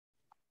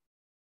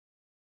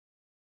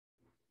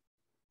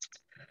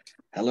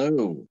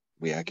Hello,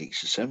 we are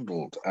Geeks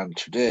Assembled, and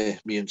today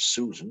me and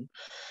Susan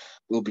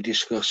will be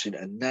discussing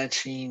a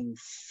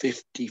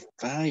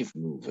 1955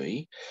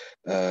 movie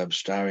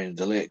starring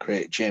the late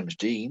great James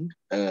Dean.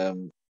 There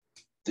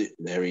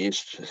he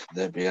is,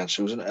 there behind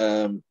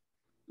Susan.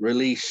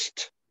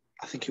 Released,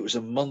 I think it was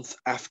a month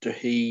after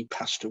he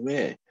passed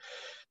away.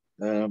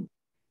 Um,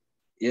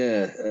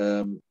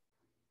 yeah,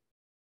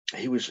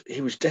 he was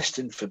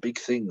destined for big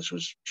things.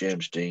 Was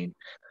James Dean,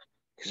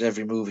 because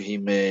every movie he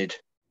made,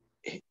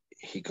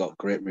 he got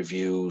great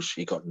reviews.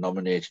 He got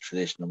nominated for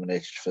this,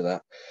 nominated for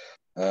that.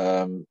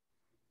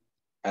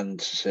 And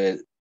to say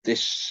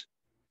this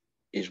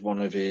is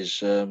one of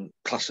his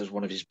class as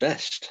one of his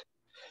best.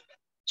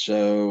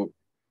 So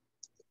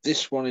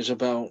this one is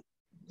about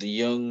the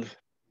young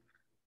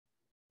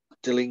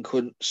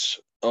delinquents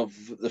of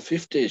the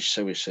 50s,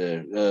 so we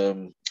say,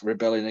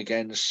 rebelling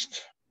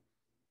against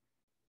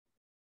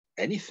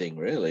anything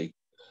really.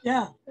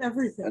 Yeah,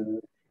 everything.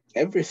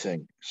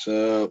 Everything.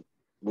 So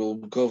we'll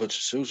go over to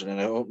Susan and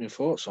her opening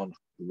thoughts on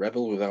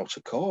Rebel Without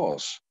a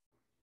Cause.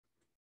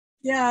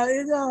 Yeah,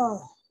 it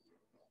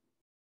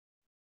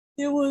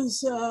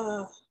was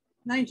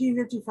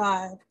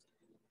 1955,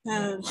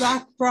 and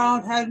Doc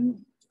Brown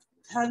hadn't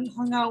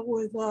hung out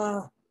with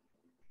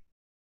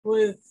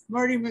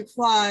Marty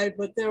McFly,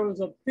 but there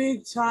was a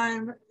big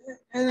time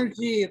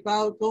energy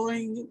about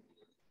going,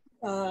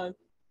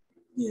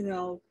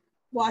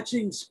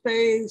 watching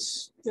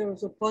space. There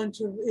was a bunch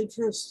of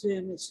interest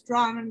in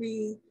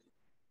astronomy.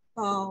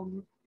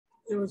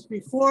 It was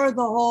before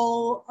the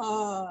whole,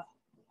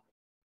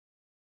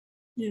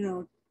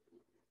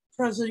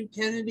 President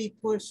Kennedy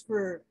push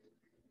for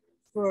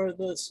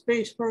the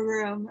space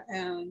program,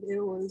 and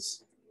it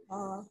was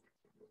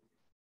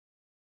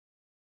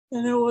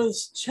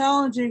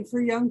challenging for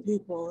young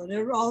people,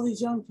 and all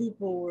these young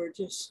people were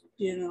just,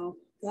 that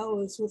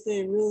was what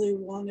they really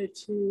wanted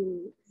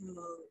to,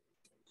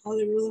 how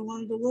they really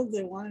wanted to live.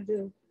 They wanted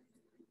to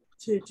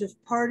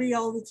just party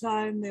all the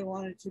time. They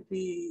wanted to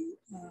be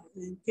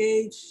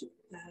engaged,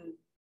 and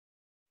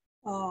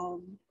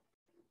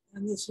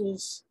this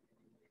was,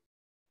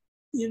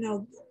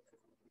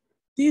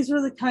 these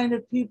were the kind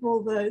of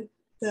people that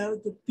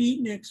the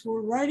beatniks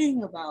were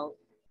writing about.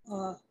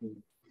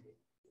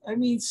 I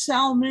mean,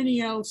 Sal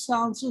Mineo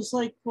sounds just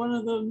like one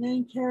of the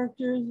main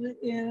characters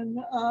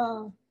in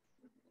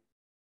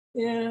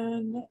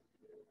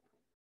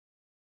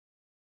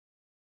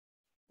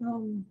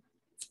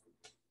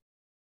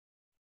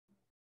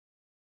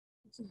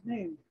what's his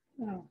name?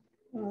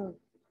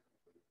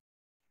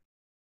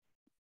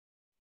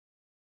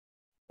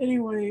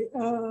 Anyway,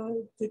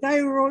 the guy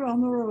who wrote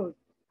On the Road.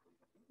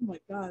 Oh my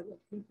God, I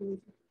can't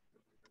believe it.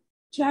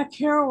 Jack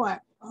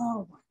Kerouac.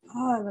 Oh my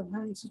God, I'm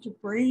having such a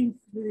brain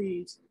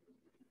freeze.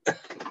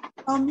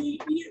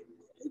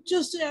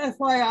 Just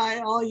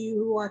FYI, all you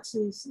who watch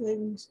these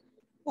things,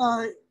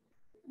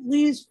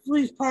 Lee's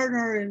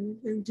partner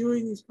in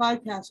doing these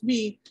podcasts,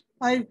 me,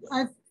 I've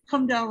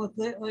come down with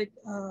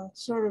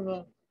sort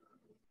of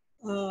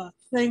a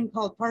thing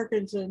called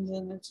Parkinson's,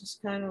 and it's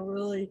just kind of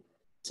really,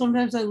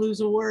 sometimes I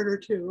lose a word or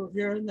two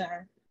here and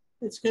there.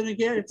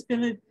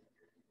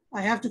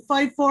 I have to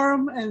fight for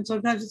them, and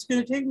sometimes it's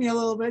going to take me a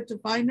little bit to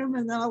find them,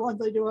 and then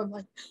once I do, I'm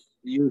like...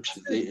 They're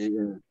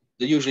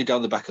usually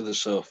down the back of the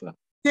sofa.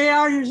 They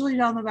are usually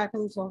down the back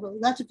of the sofa.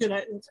 That's a good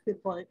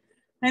point.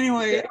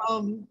 Anyway,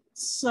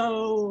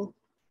 so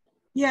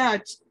yeah,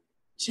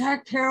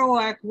 Jack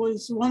Kerouac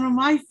was one of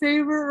my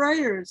favorite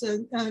writers,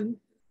 and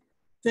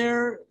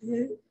they're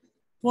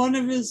one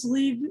of his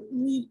lead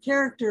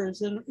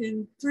characters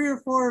in 3 or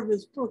 4 of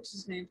his books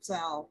is named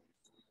Sal.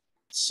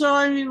 So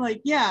I mean,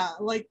 it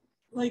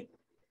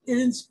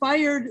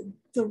inspired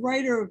the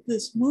writer of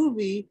this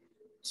movie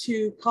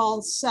to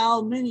call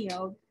Sal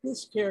Mineo,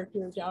 this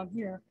character down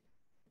here.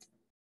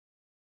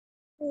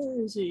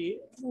 Where is he?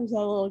 Where's that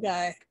little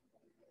guy?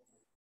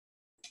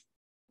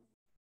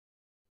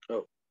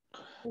 Oh,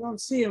 I don't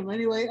see him.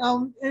 Anyway,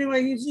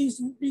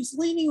 he's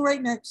leaning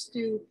right next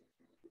to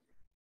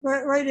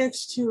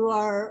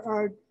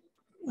our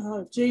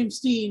James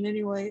Dean.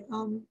 Anyway,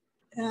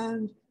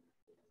 and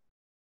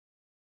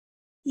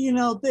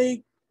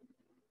they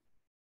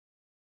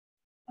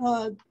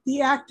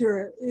the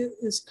actor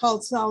is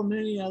called Sal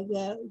Mineo.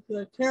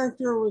 The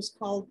character was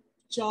called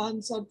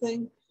John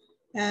something,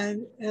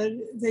 and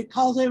they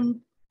called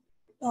him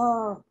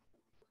what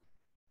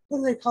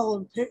do they call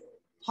him?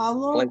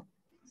 Pablo?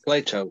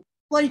 Plato,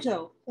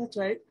 that's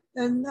right.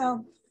 And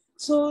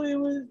so it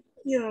was,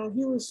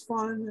 he was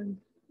fun, and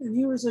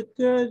he was a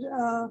good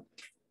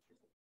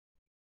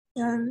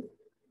and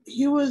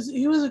he was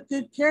a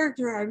good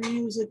character. I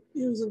mean,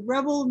 he was a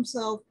rebel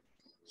himself.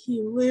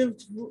 He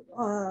lived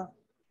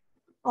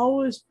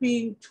always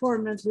being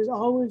tormented,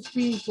 always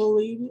being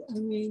bullied. I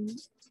mean,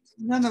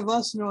 none of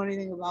us know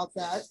anything about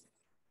that.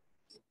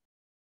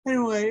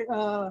 Anyway,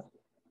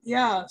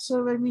 yeah,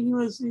 so I mean, he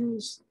was,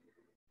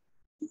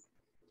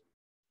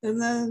 and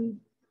then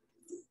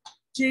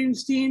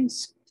James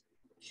Dean's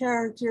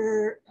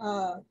character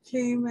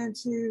came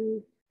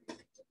into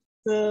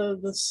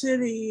the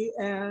city,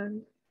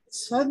 and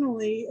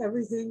suddenly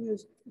everything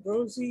is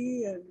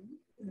rosy, and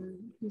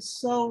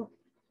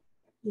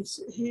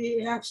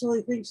he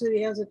actually thinks that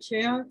he has a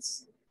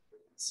chance.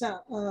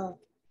 So,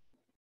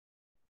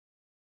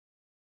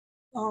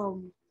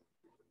 um,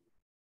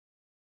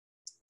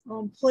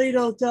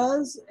 Plato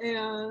does,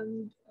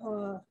 and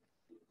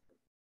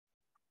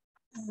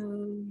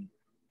um,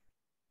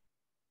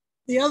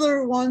 the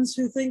other ones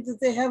who think that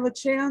they have a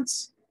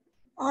chance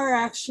are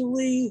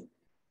actually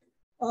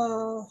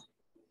what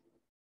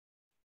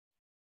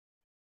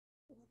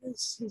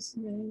is his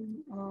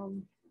name?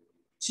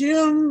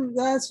 Jim.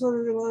 That's what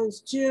it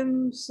was.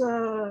 Jim's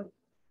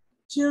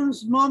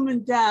mom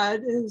and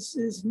dad.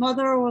 His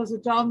mother was a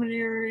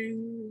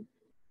domineering,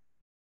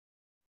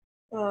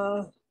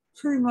 uh,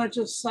 pretty much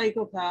a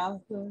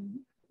psychopath, and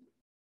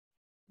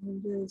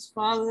his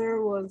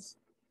father was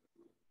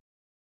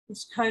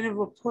kind of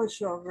a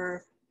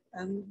pushover,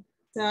 and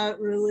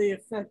that really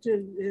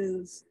affected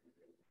his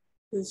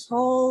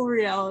whole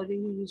reality.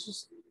 He was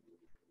just,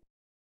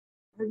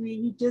 I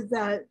mean, he did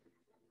that.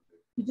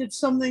 He did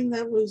something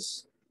that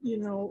was,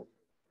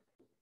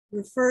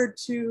 referred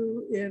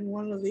to in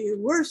one of the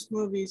worst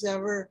movies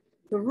ever,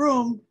 The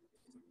Room,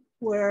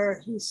 where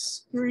he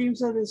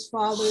screams at his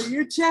father,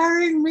 "You're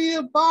tearing me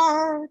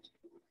apart!"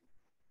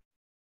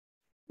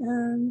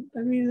 And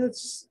I mean,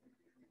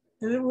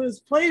 and it was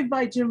played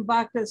by Jim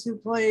Backus, who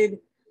played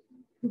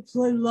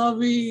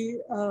Lovey,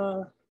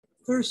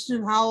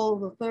 Thurston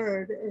Howell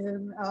III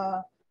in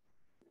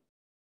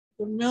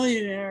The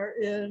Millionaire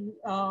in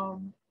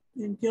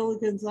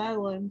Gilligan's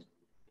Island,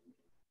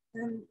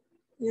 and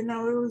it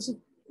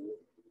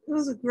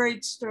was a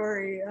great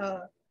story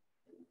of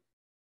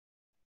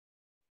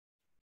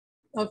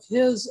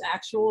his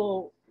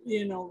actual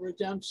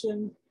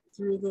redemption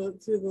through the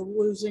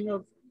losing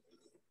of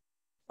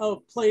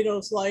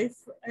Plato's life,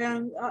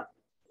 and a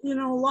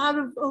lot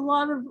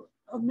of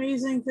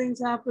amazing things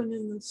happened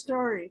in the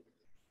story,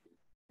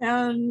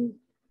 and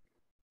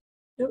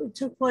it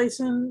took place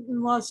in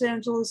Los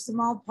Angeles. The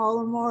Mount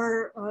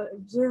Palomar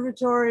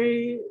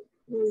Observatory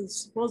was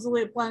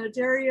supposedly a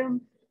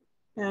planetarium,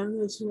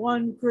 and this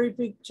one great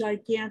big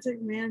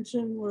gigantic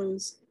mansion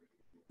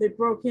they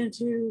broke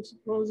into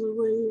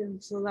supposedly,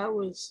 and so that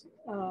was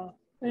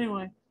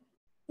anyway.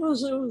 It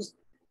was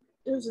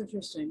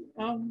interesting.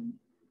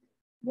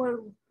 What?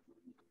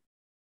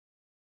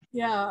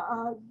 Yeah,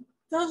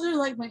 those are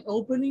like my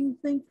opening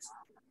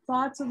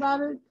thoughts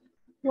about it.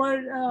 What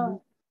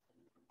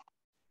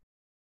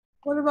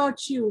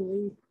about you,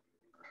 Lee?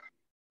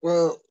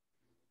 Well,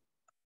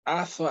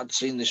 I thought I'd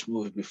seen this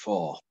movie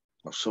before,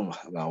 or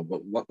somehow,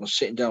 but when I was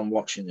sitting down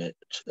watching it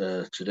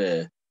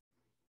today,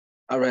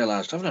 I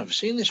realised I've never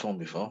seen this one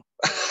before.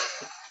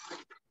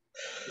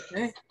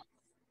 Okay.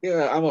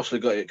 Yeah, I mostly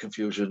got it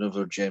confused with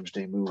another James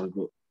Dean movie,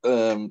 but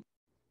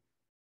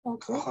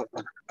Okay.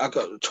 I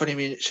got 20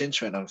 minutes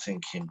into it and I'm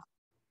thinking,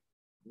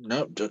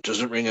 no, that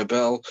doesn't ring a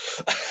bell.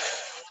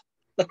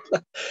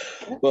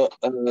 But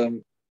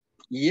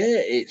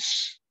yeah,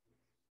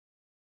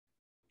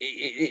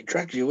 it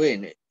drags you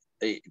in.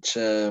 The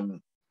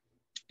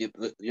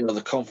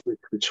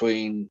conflict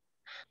between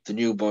the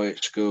new boy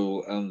at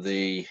school and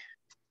the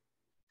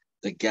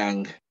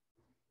gang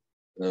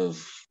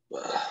of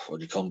what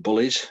do you call them,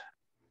 bullies.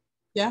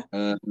 Yeah.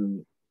 From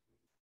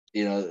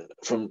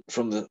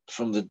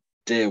the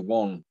day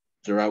one,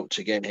 they're out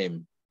to get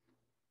him.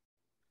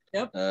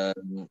 Yep.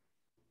 And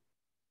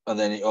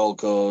then it all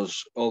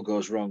goes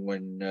wrong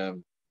when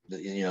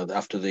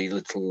after the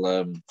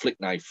little flick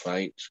knife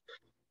fight,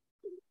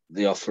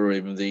 they offer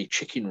him the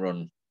chicken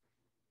run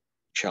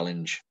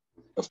challenge.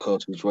 Of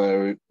course, is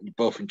where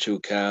both in two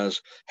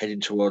cars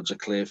heading towards a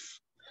cliff.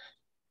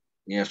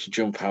 You have to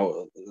jump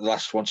out. The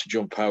last one to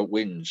jump out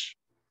wins.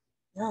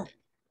 Yeah.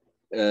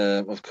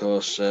 Of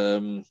course,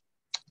 what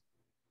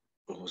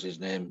was his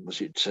name?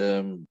 Was it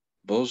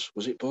Buzz?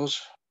 Was it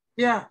Buzz?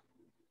 Yeah.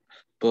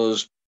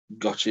 Buzz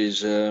got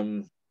his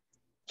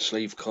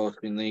sleeve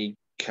caught in the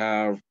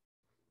car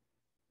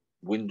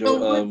window.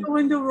 The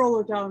window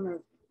roller down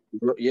there.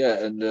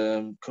 Yeah,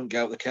 and couldn't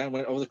get out of the car,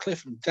 went over the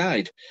cliff and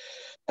died.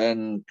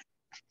 And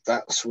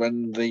that's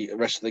when the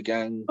rest of the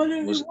gang But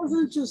it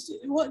wasn't just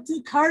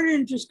the car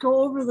didn't just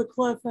go over the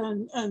cliff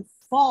and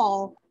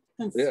fall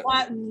and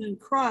flatten and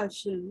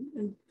crush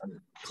and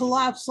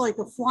collapse like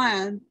a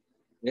flan.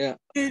 Yeah.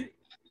 It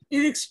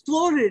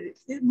exploded.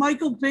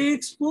 Michael Bay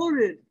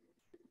exploded.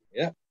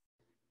 Yeah.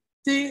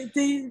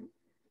 They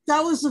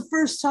that was the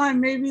first time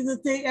maybe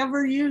that they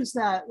ever used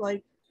that,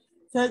 like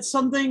that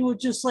something would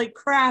just like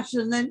crash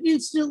and then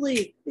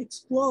instantly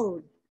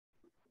explode.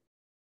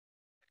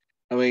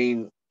 I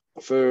mean,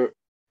 and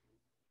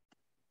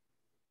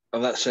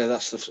that's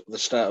the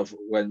start of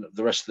when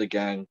the rest of the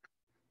gang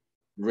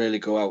really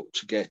go out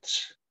to get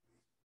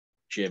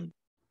Jim.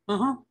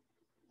 Uh-huh.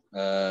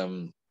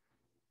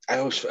 I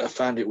always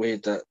found it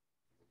weird that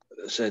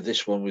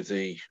this one with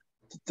the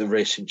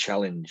racing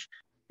challenge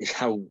is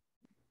how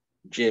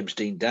James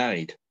Dean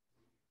died.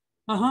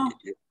 Uh-huh.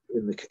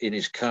 In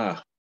his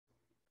car.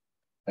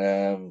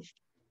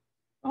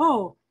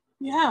 Oh,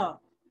 yeah.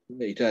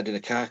 He died in a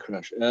car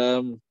crash.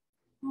 Oh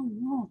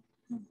no,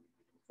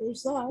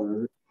 there's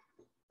that.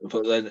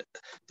 But then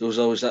there was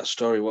always that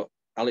story what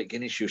Alec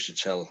Guinness used to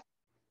tell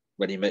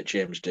when he met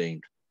James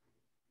Dean.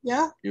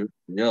 Yeah. You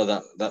know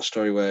that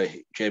story where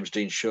James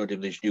Dean showed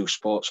him this new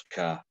sports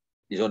car.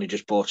 He's only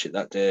just bought it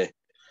that day.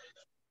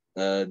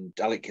 And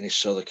Alec Guinness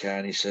saw the car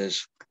and he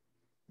says,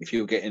 if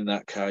you get in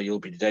that car, you'll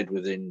be dead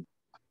within,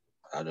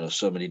 I don't know,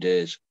 so many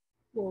days.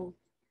 Whoa.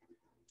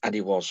 And he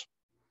was.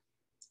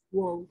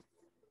 Whoa.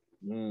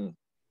 Mm.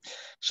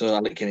 So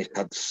Alec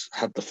Guinness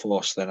had the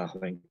force then, I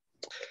think.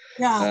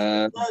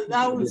 Yeah,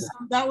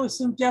 that was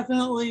some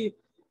definitely,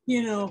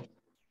 you know,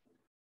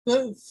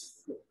 the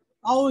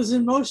always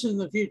in motion.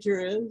 The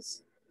future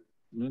is.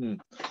 Mm.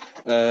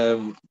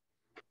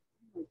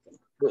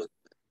 But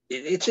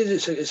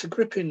it's a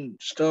gripping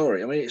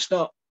story. I mean, it's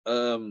not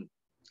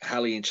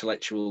highly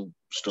intellectual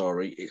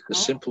story. It's a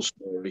simple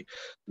story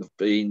of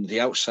being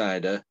the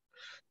outsider,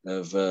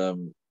 of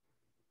the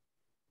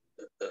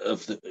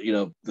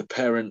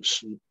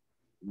parents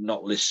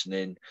not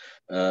listening.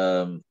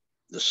 The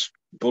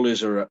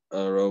bullies are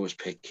always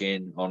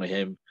picking on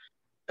him,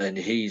 and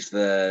he's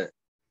there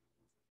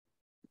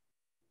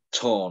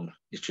torn.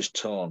 He's just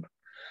torn.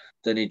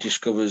 Then he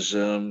discovers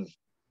Natalie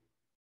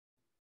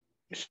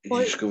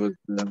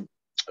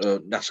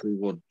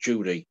Wood,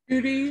 Judy.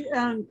 Judy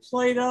and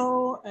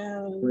Plato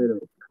and. Plato.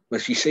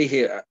 But you see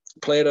here,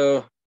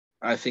 Plato,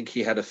 I think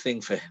he had a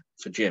thing for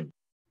Jim.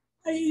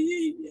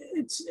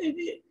 It's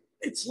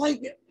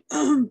like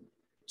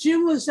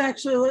Jim was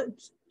actually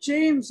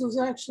James was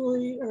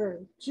actually or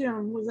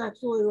Jim was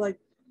actually like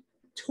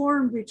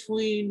torn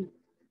between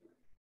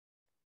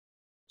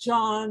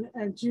John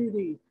and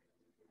Judy.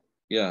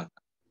 Yeah.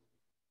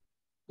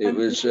 It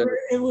was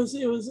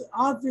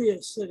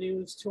obvious that he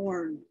was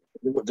torn.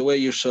 The way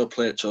you saw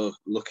Plato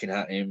looking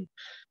at him,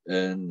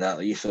 and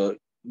that you thought,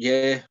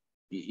 yeah,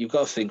 you've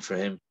got a thing for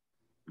him.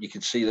 You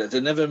can see that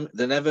they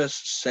never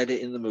said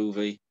it in the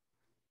movie.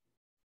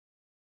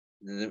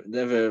 They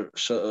never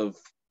sort of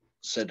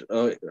said,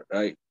 oh,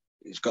 right,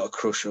 he's got a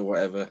crush or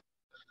whatever.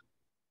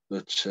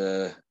 But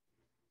who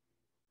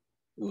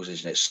was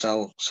his name?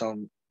 Sal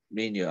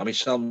Mino. I mean,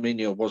 Sal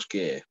Mino was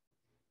gay.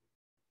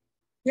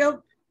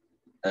 Yep.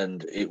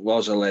 And it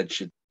was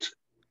alleged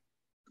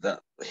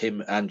that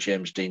him and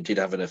James Dean did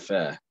have an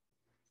affair.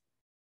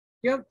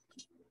 Yep.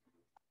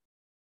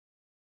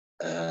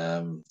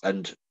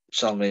 And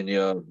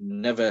Salminio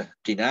never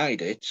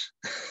denied it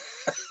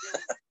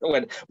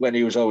when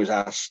he was always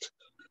asked.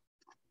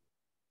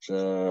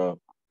 So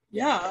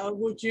yeah,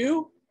 would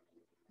you?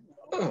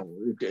 I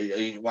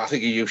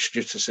think he used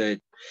just to say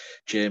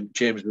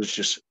James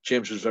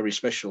was very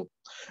special.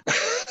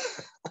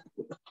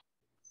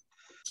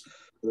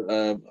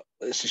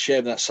 It's a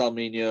shame that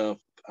Salminio,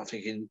 I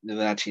think in the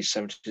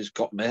 1970s,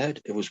 got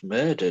murdered. It was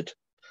murdered.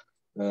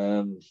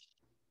 So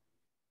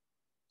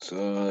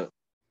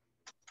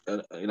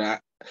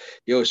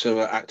you also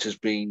have actors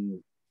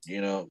being,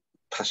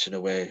 passing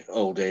away,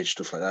 old age,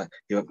 stuff like that.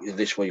 In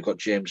this way, you've got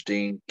James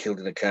Dean killed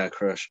in a car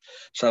crash,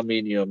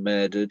 Salminio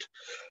murdered,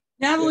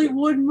 Natalie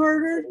Wood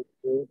murdered.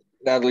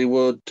 Natalie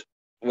Wood.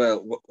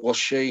 Well, was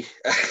she?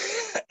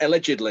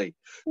 Allegedly.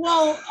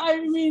 Well,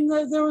 I mean,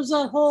 there was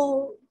that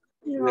whole,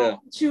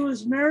 she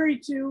was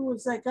married to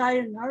was that guy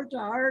in Heart to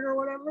Heart or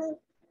whatever.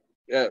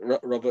 Yeah,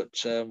 Robert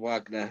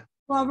Wagner.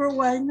 Robert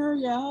Wagner,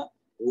 yeah.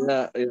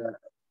 Yeah.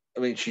 I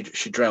mean,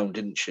 she drowned,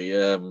 didn't she?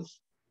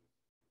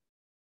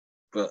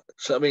 But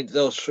so I mean,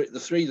 the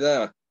three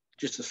there,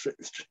 just the three.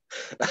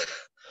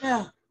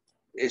 Yeah.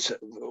 It's a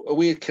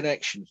weird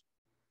connection.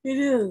 It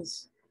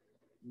is.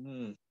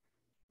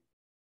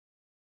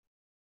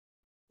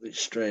 It's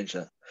strange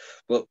that.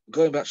 But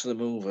going back to the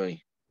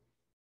movie,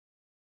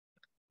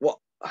 what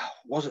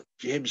was it?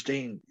 James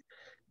Dean.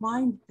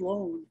 Mind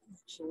blown.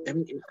 Actually. I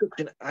mean, it's such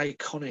an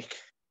iconic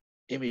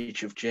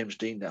image of James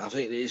Dean. I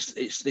think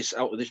it's this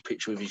out of this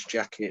picture with his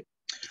jacket,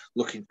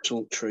 looking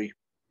sultry.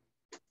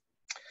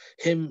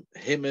 Him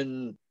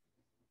and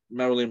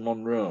Marilyn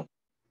Monroe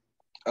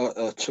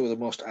are two of the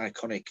most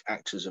iconic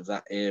actors of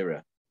that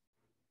era,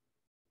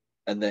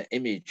 and their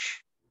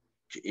image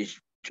is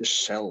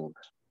just sold.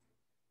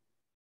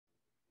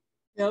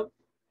 Yep.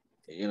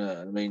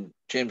 I mean,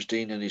 James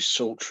Dean and his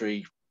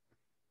sultry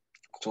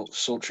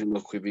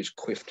look with his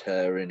coiffed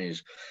hair and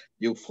his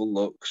youthful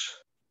looks.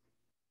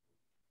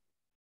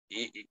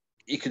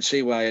 You can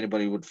see why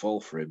anybody would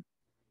fall for him.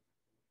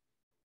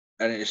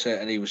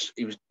 And he was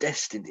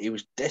destined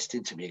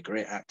to be a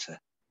great actor.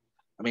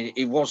 I mean,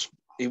 he was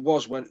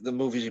when the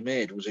movies he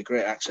made was a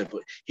great actor,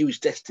 but he was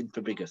destined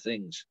for bigger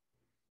things.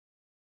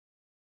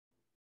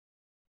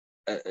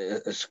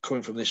 As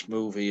coming from this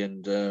movie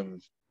and the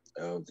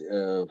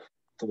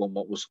one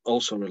that was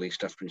also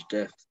released after his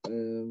death,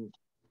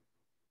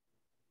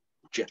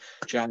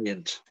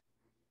 Giant.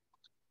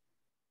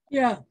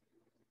 Yeah.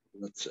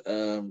 But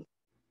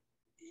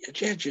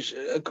just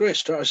a great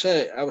story. I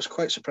say I was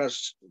quite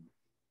surprised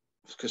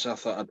because I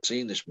thought I'd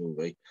seen this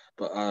movie,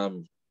 but I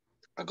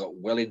got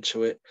well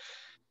into it,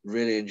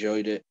 really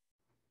enjoyed it,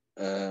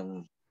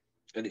 and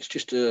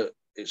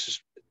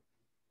it's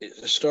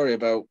it's a story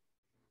about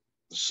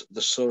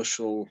the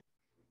social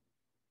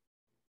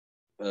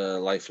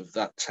life of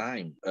that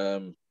time,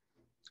 of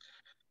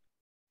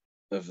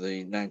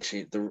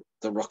the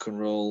rock and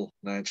roll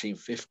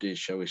 1950s,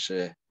 shall we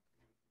say.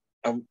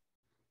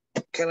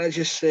 Can I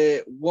just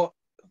say, what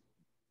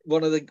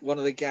one of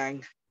the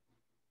gang,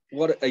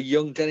 what a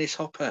young Dennis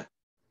Hopper.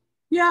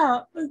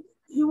 Yeah,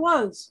 he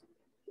was.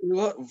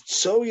 What,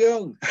 so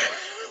young.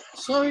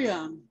 So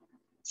young.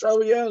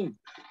 So young.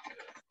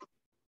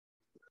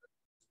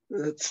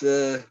 That's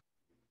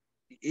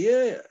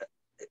yeah.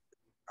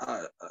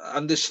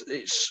 And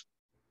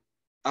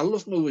I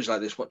love movies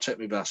like this, what take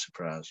me by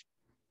surprise.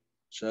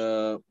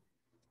 So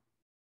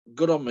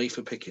good on me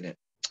for picking it.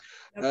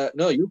 Yep.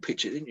 No, you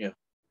picked it, didn't you?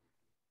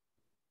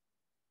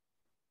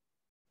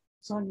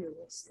 It's on your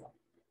list, though.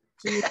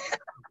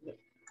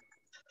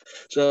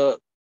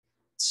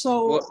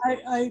 So what?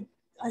 I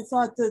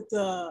thought that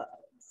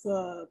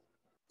the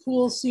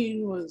pool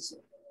scene was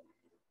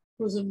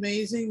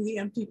amazing. The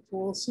empty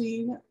pool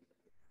scene.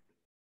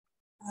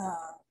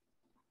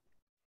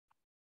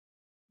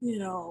 You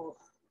know,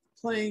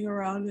 playing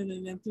around in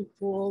an empty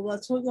pool.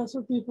 That's what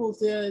people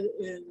did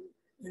in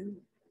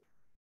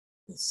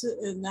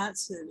in that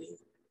city.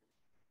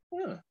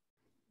 Yeah.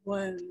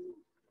 When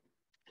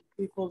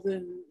people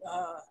didn't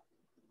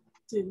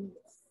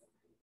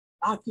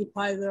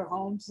occupy their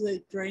homes,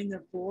 they drained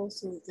their pools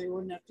so that they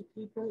wouldn't have to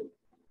keep it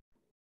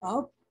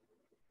up.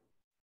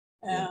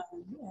 And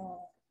a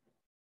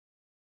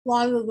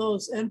lot of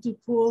those empty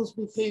pools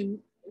became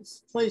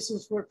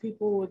places where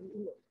people would,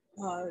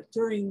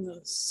 during the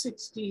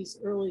 60s,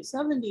 early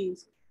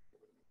 70s,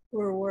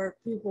 were where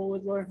people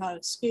would learn how to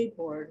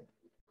skateboard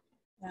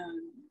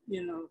and,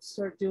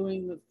 start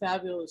doing the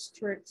fabulous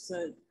tricks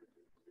that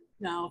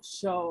now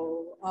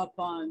show up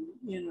on,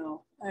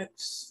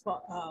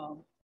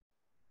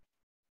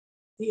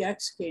 the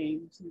X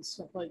Games and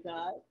stuff like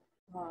that.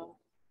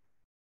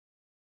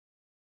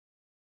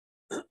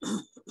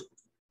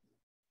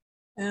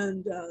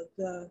 And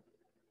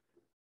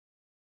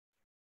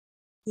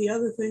the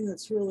other thing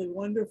that's really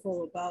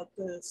wonderful about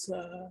this,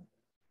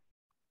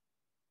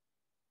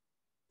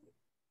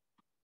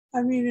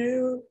 I mean,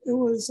 it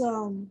was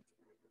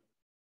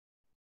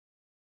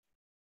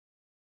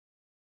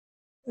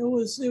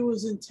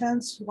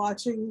intense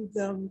watching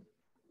them,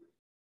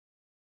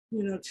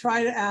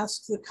 try to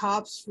ask the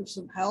cops for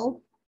some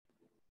help.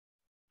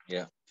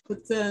 Yeah.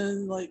 But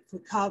then, like, the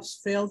cops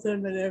failed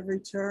them at every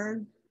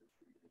turn.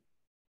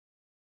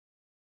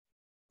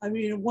 I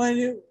mean, when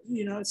it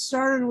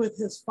started with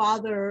his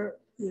father,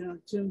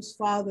 Jim's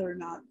father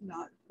not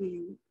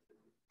being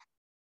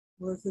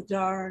worth a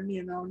darn,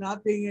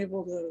 not being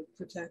able to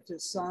protect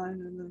his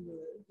son, and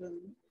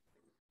then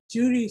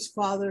Judy's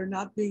father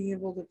not being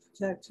able to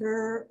protect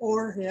her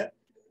or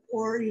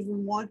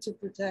even want to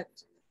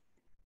protect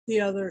the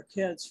other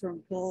kids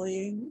from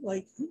bullying.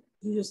 Like,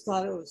 he just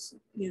thought it was,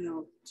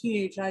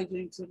 teenage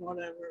hijinks and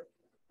whatever.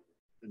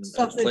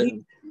 Stuff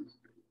that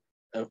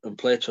and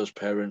Plato's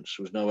parents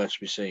was nowhere to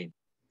be seen.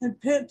 And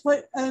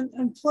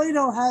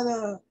Plato had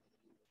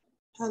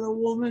a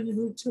woman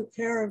who took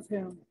care of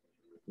him,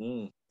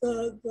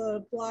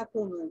 the black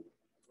woman,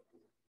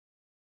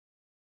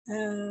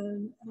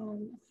 and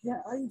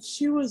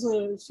she was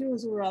a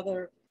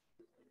rather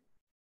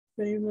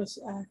famous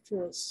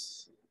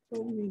actress.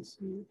 Let me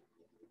see.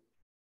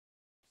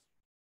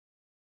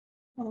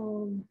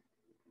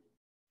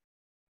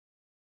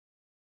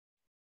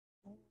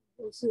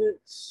 Was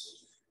it?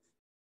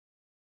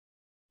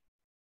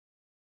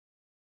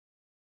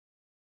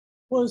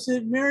 Was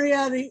it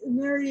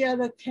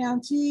Marietta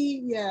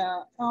County?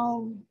 Yeah.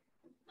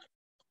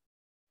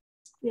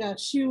 Yeah,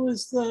 she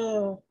was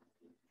the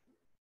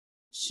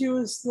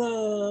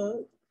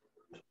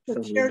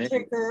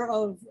caretaker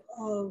of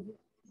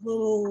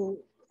little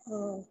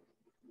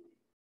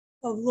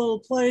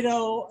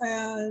Plato,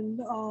 and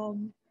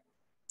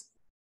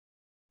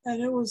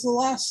it was the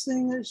last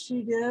thing that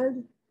she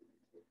did.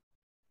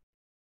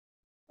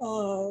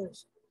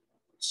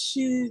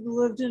 She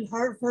lived in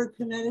Hartford,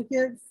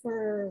 Connecticut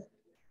for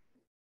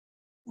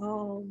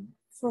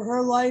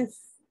her life,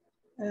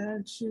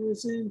 and she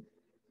was in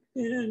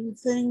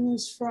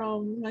things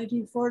from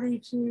 1940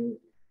 to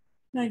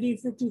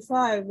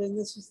 1955, and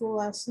this was the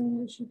last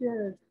thing that she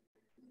did.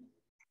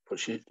 But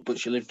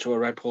she lived to a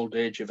ripe old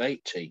age of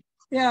 80.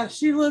 Yeah,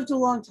 she lived a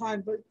long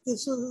time, but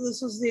this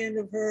was the end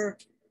of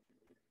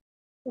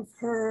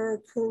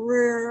her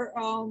career.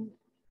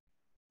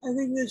 I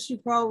think that she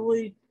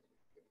probably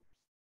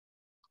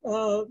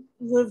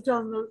lived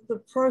on the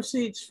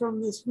proceeds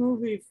from this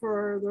movie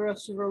for the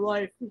rest of her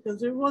life,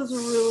 because it was a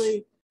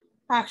really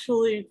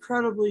actually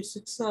incredibly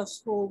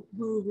successful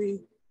movie.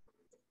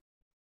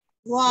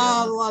 A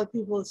lot of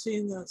people have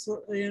seen this,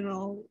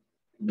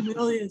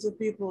 millions of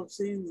people have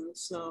seen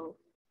this. So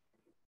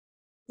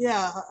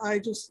yeah, I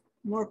just,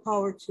 more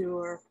power to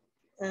her.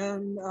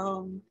 And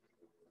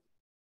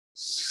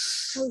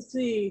let's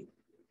see.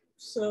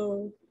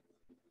 So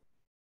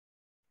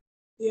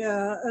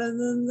yeah, and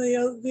then the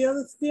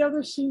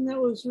other scene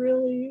that was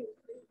really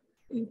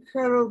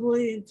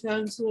incredibly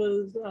intense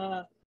was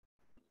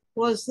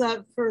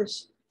that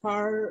first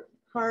car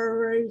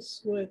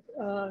race with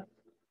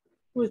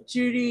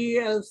Judy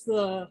as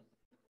the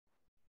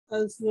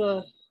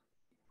the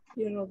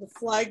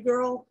flag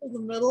girl in the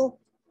middle,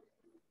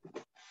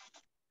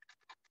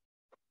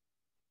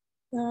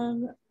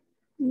 and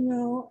you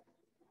know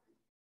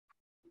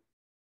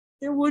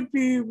it would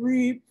be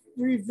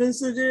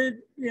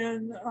revisited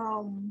in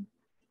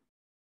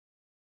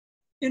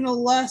a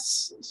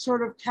less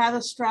sort of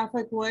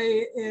catastrophic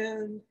way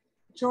in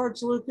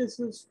George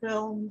Lucas's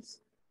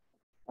films,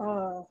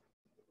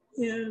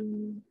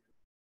 in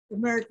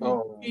American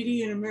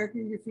Graffiti and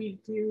American Graffiti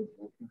 2.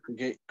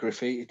 Forget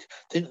Graffiti.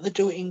 Didn't they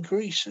do it in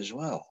Greece as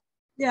well?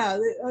 Yeah.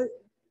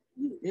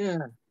 Yeah.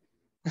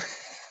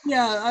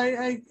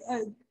 Yeah,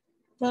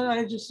 but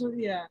I just,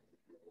 yeah.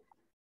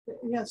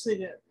 Yes, they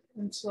did.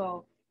 And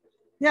so,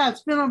 yeah,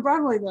 it's been on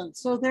Broadway then.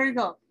 So there you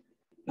go.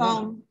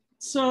 Yeah.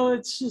 So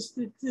it's just,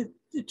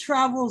 it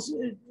travels.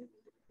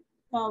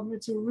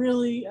 It's a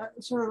really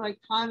sort of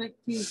iconic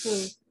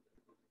piece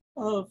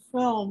of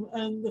film.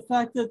 And the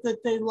fact that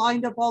they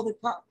lined up all the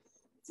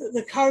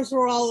cars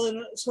were all in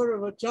a sort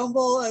of a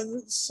jumble.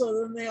 And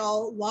so then they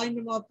all lined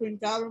them up and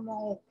got them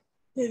all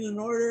in an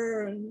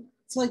order. And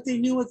it's like they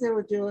knew what they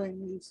were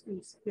doing,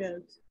 these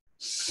kids.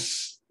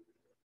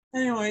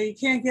 Anyway, you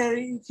can't get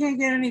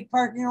any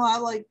parking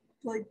lot like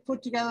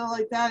put together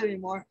like that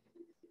anymore.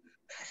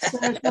 So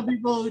there's some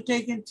people who are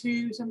taking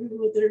two, some people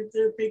with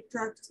their big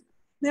trucks.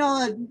 They all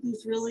had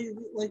these really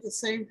like the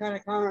same kind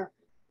of car.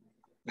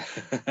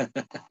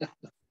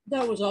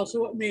 That was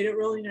also what made it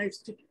really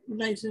nice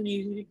and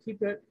easy to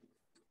keep it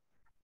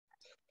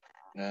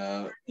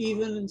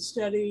even and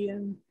steady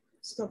and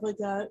stuff like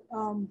that.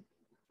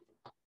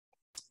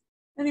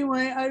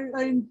 Anyway,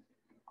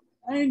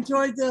 I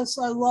enjoyed this.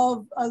 I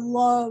love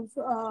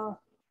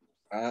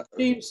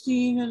James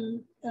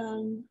Dean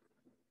and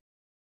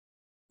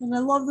I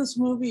love this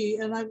movie.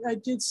 And I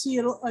did see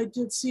it. I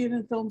did see it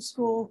in film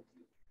school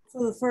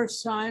for the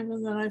first time,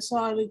 and then I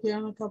saw it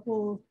again a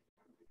couple,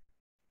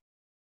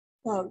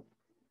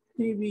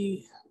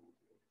 maybe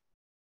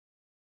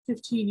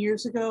 15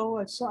 years ago.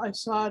 I saw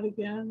it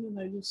again, and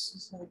I just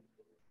was like,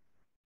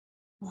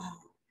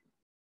 wow.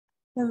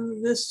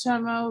 And this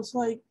time I was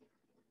like,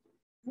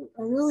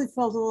 I really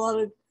felt a lot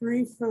of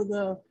grief for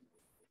the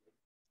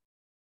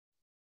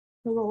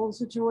whole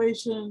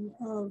situation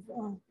of,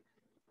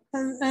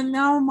 and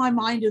now my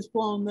mind is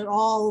blown that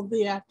all of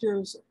the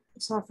actors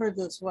suffered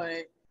this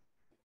way.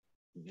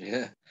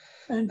 Yeah.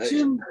 And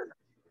Jim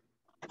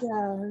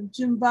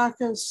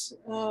Backus,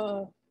 he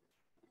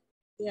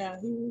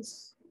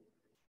was,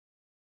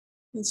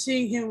 and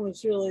seeing him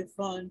was really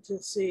fun to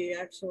see,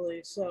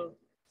 actually. So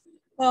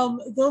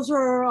those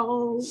are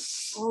all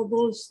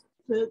those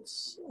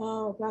bits.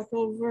 Back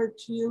over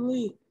to you,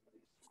 Lee.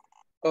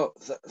 Oh,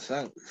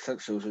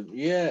 thanks, Susan.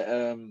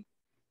 Yeah,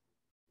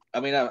 I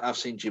mean, I've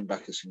seen Jim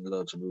Backus in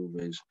loads of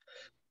movies,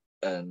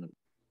 and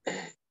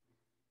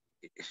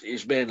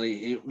it's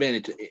mainly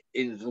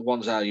in the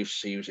ones I used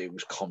to see, it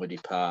was comedy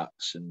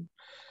parts and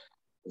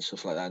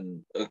stuff like that.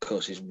 And of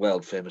course, he's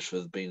world famous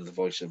for being the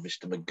voice of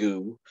Mr.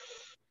 Magoo,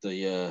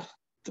 the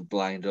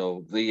blind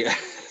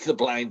the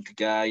blind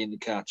guy in the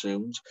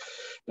cartoons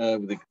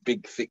with the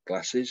big thick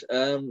glasses.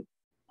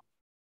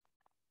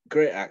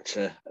 Great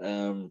actor.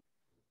 And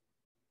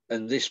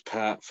this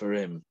part for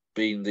him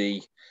being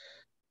the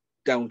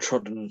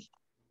downtrodden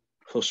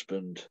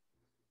husband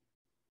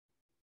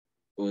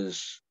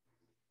was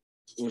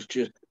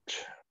just,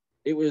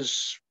 it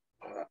was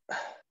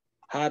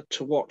hard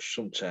to watch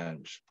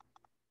sometimes,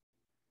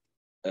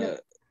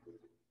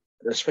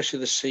 especially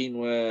the scene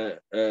where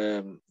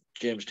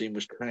James Dean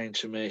was trying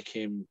to make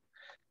him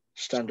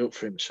stand up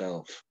for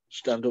himself,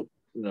 he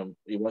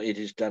wanted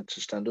his dad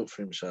to stand up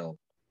for himself,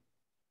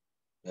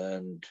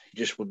 and he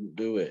just wouldn't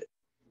do it.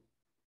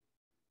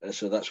 And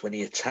so that's when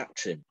he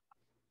attacked him.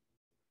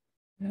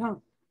 Yeah.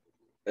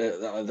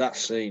 That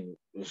scene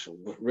was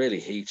really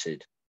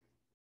heated,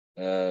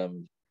 but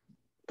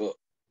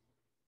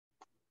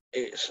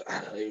it's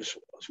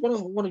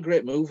one of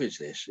great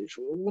movies. It's a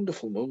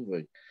wonderful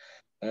movie,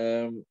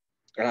 and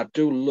I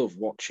do love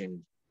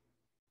watching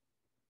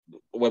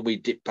when we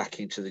dip back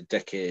into the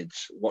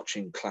decades,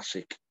 watching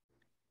classic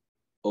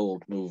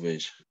old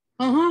movies.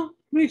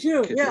 Me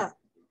too. Yeah.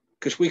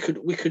 Because we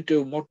could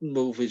do modern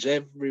movies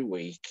every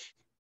week.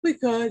 We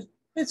could.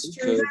 It's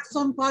true. There's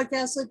some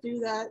podcasts that do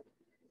that.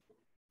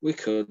 We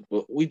could,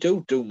 but we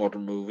do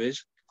modern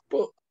movies.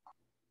 But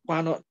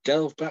why not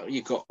delve back?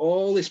 You've got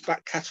all this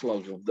back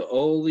catalogue of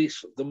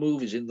the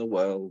movies in the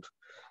world.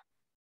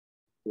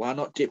 Why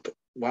not dip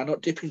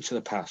into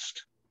the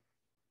past?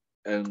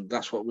 And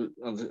that's what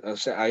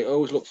I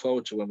always look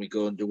forward to when we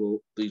go and do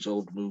all these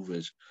old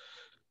movies.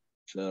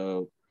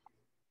 So,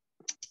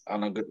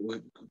 and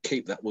we'll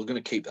keep that. We're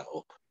going to keep that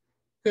up.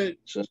 Good.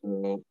 So,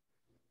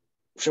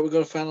 shall we go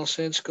to final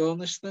say and score on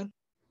this then?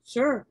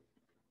 Sure.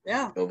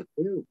 Yeah. Over to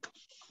you.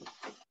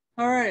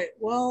 All right.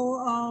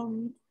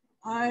 Well,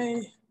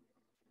 I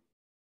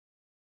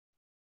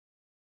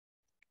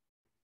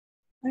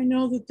I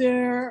know that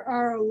there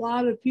are a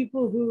lot of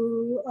people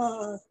who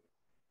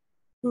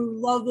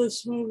love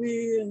this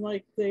movie and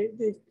like they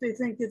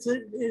think it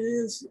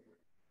is,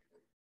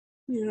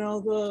 you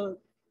know,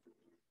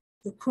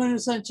 the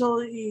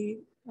quintessential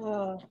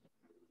uh,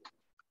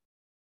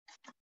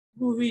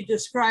 movie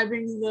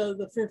describing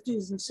the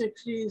 50s and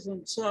 60s.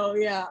 And so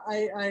yeah,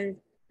 I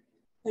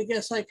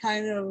guess I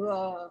kind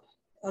of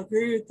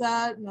agree with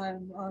that, and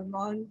I'm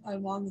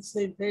on the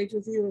same page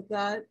with you with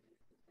that.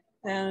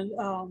 And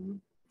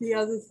the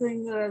other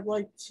thing that I'd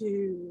like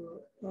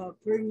to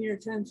bring your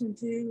attention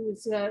to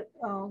is that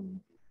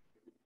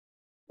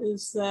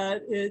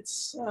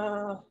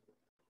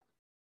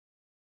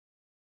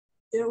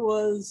it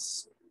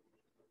was,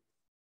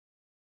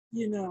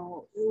 you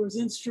know, it was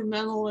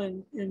instrumental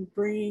in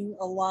bringing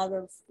uh, a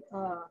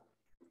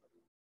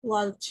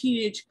lot of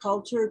teenage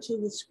culture to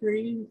the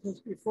screen, because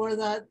before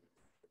that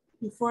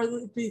in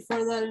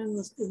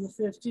the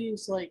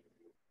 50s, like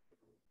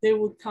they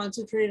would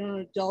concentrate on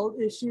adult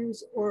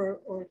issues or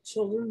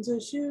children's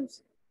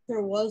issues.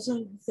 There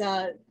wasn't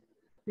that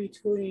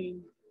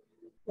between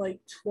like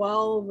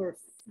 12 or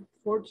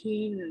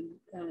 14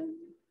 and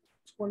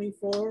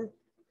 24.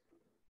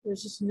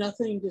 There's just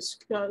nothing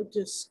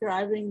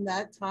describing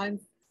that time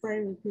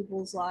frame in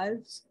people's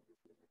lives.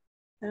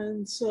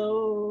 And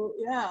so,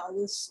 yeah,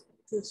 this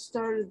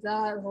started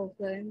that whole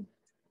thing.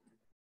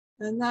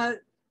 And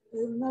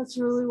that's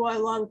really why a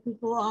lot of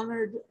people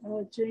honored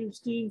James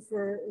Dean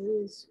for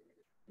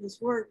his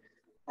work.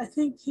 I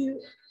think he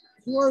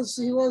was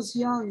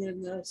young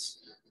in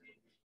this,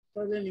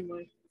 but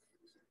anyway,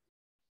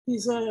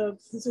 he's a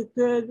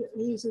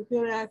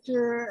good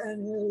actor,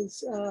 and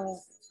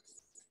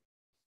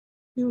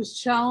he was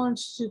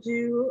challenged to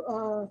do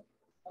a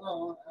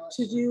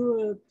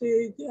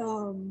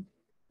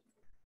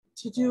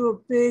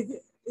big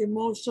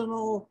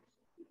emotional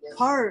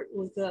part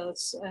with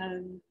us,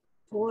 and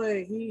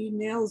boy, he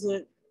nails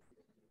it.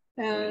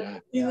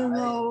 And even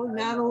though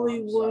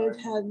Natalie Wood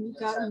hadn't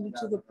gotten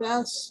to the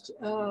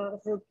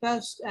her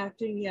best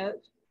acting yet,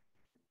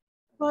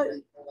 but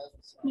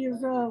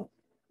you've uh,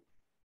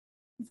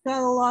 you've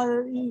got a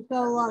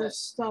lot of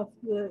stuff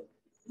that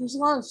there's a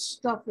lot of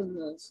stuff in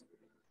this.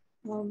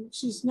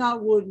 She's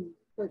not wooden,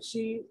 but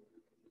you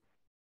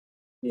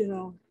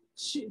know,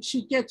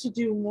 she gets to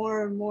do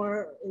more and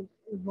more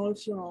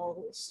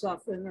emotional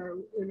stuff in her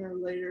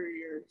later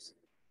years.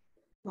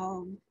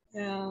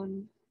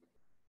 And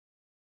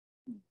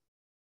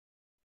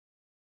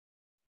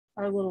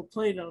our little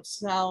Play-Doh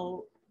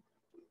Sal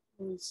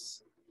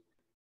was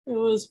it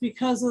was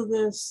because of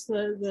this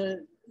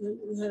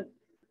that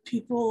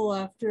people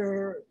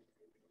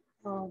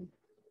um,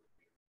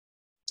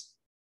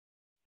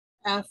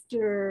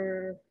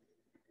 after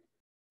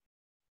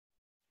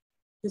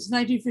his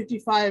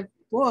 1955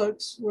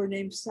 books were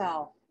named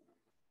Sal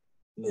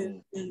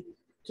in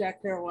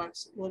Jack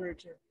Kerouac's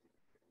literature,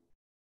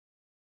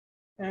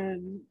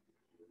 and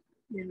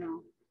you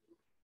know,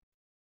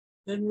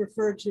 then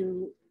referred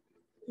to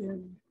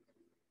in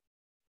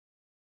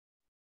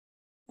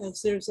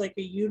as there's like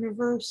a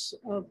universe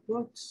of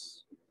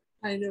books,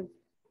 kind of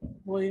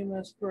William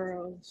S.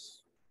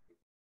 Burroughs,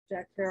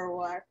 Jack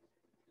Kerouac,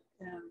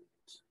 and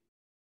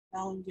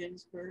Allen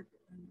Ginsberg.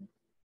 And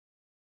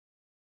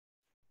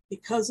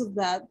because of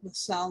that, the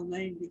Sal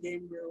name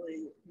became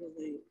really,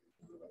 really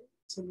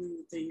something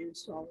that they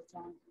used all the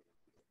time.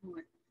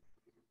 Like,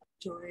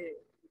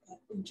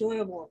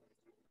 enjoyable.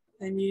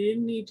 And you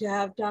didn't need to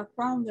have Doc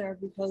Brown there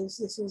because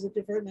this was a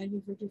different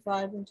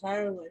 1955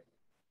 entirely.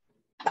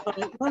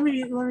 But let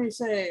me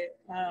say,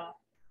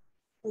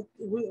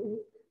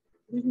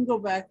 we can go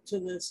back to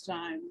this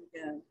time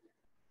again.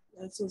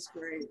 This is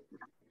great,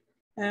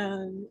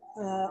 and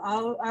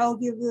I'll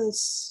give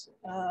this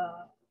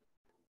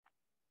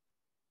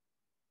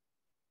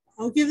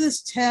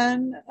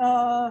 10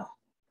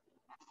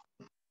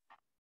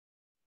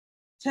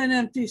 10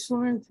 empty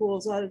swimming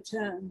pools out of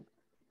 10.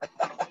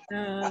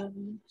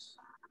 And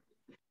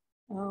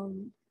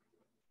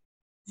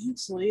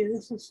thanks, Lee.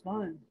 This was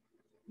fun.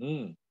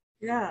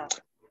 Yeah.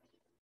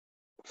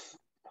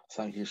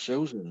 Thank you,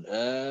 Susan.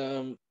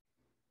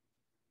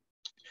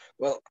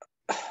 Well,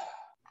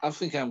 I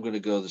think I'm going to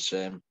go the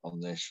same on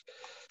this.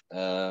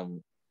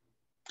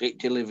 It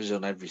delivers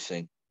on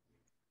everything.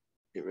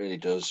 It really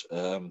does.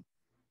 So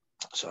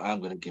I'm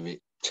going to give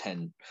it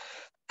 10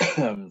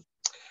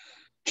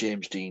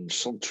 James Dean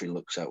sultry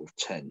looks out of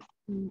 10.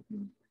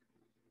 Mm-hmm.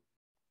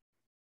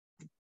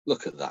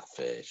 Look at that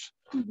face.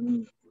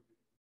 Mm-hmm.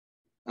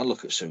 And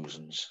look at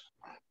Susan's.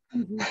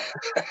 Mm-hmm.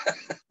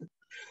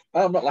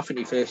 I'm not laughing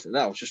at your face at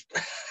that. I was just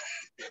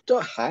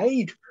don't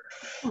hide.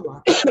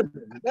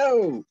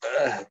 No.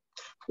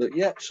 But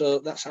yeah, so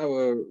that's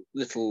our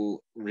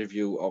little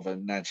review of a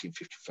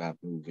 1955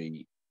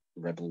 movie,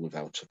 Rebel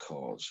Without a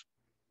Cause.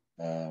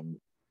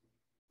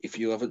 If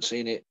you haven't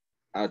seen it,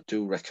 I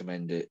do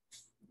recommend it.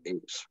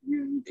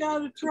 You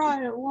gotta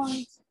try it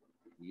once.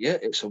 Yeah,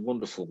 it's a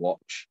wonderful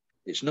watch.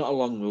 It's not a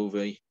long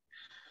movie,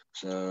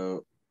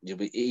 so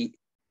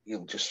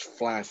you'll just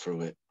fly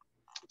through it.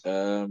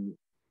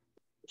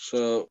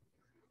 So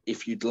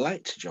if you'd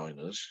like to join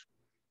us,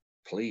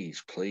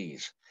 please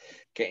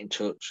get in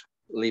touch.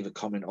 Leave a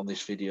comment on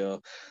this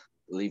video.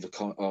 Leave a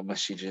comment or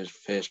messages,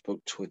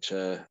 Facebook,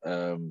 Twitter,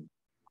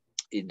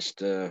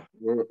 Insta.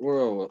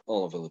 We're all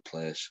over the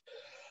place.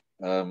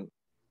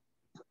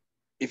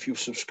 If you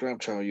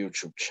subscribe to our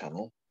YouTube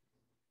channel,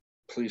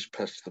 please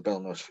press the bell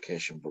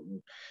notification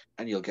button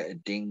and you'll get a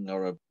ding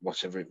or a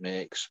whatever it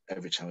makes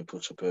every time we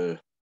put up a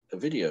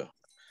video.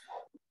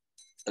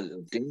 A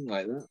little ding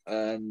like that.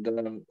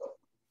 And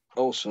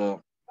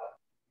also,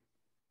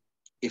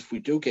 if we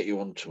do get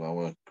you onto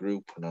our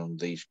group and on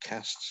these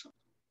casts,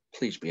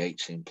 please be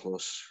 18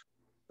 plus.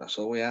 That's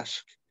all we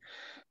ask.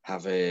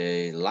 Have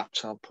a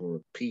laptop or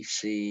a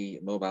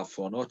PC, mobile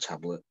phone or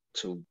tablet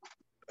to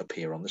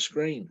appear on the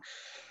screen.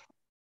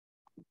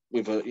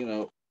 With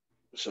a,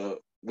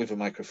 with a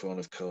microphone,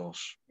 of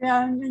course.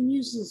 Yeah, and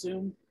use the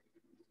Zoom.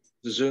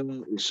 The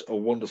Zoom is a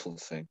wonderful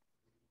thing.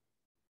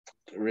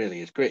 It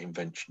really is. Great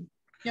invention.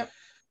 Yep.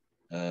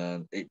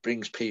 It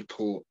brings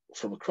people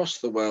from across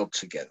the world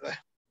together.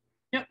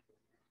 Yep.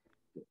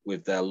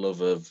 With their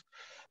love of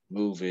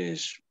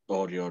movies,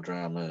 audio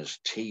dramas,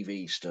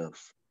 TV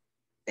stuff,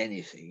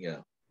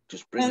 anything,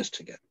 just bring us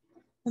together.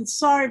 And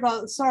sorry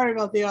about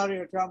the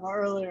audio drama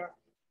earlier.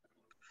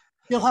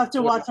 You'll have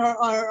to watch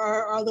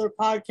our other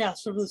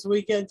podcast from this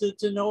weekend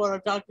to know what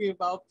I'm talking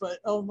about. But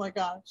oh my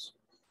gosh,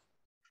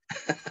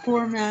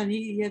 poor man,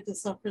 he had to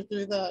suffer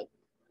through that.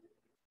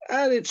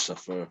 I did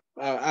suffer.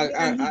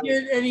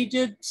 He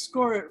did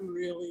score it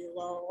really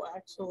low,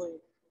 actually.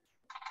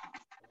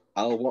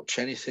 I'll watch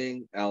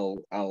anything.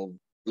 I'll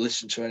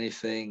listen to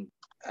anything,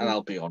 and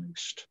I'll be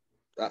honest.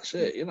 That's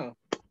it,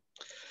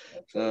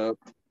 So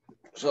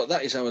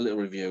that is our little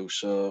review.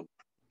 So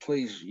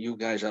please, you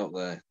guys out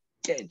there,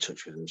 get in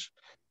touch with us.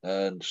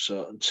 And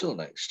so until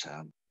next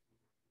time,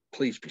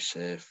 please be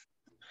safe.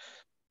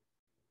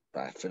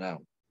 Bye for now.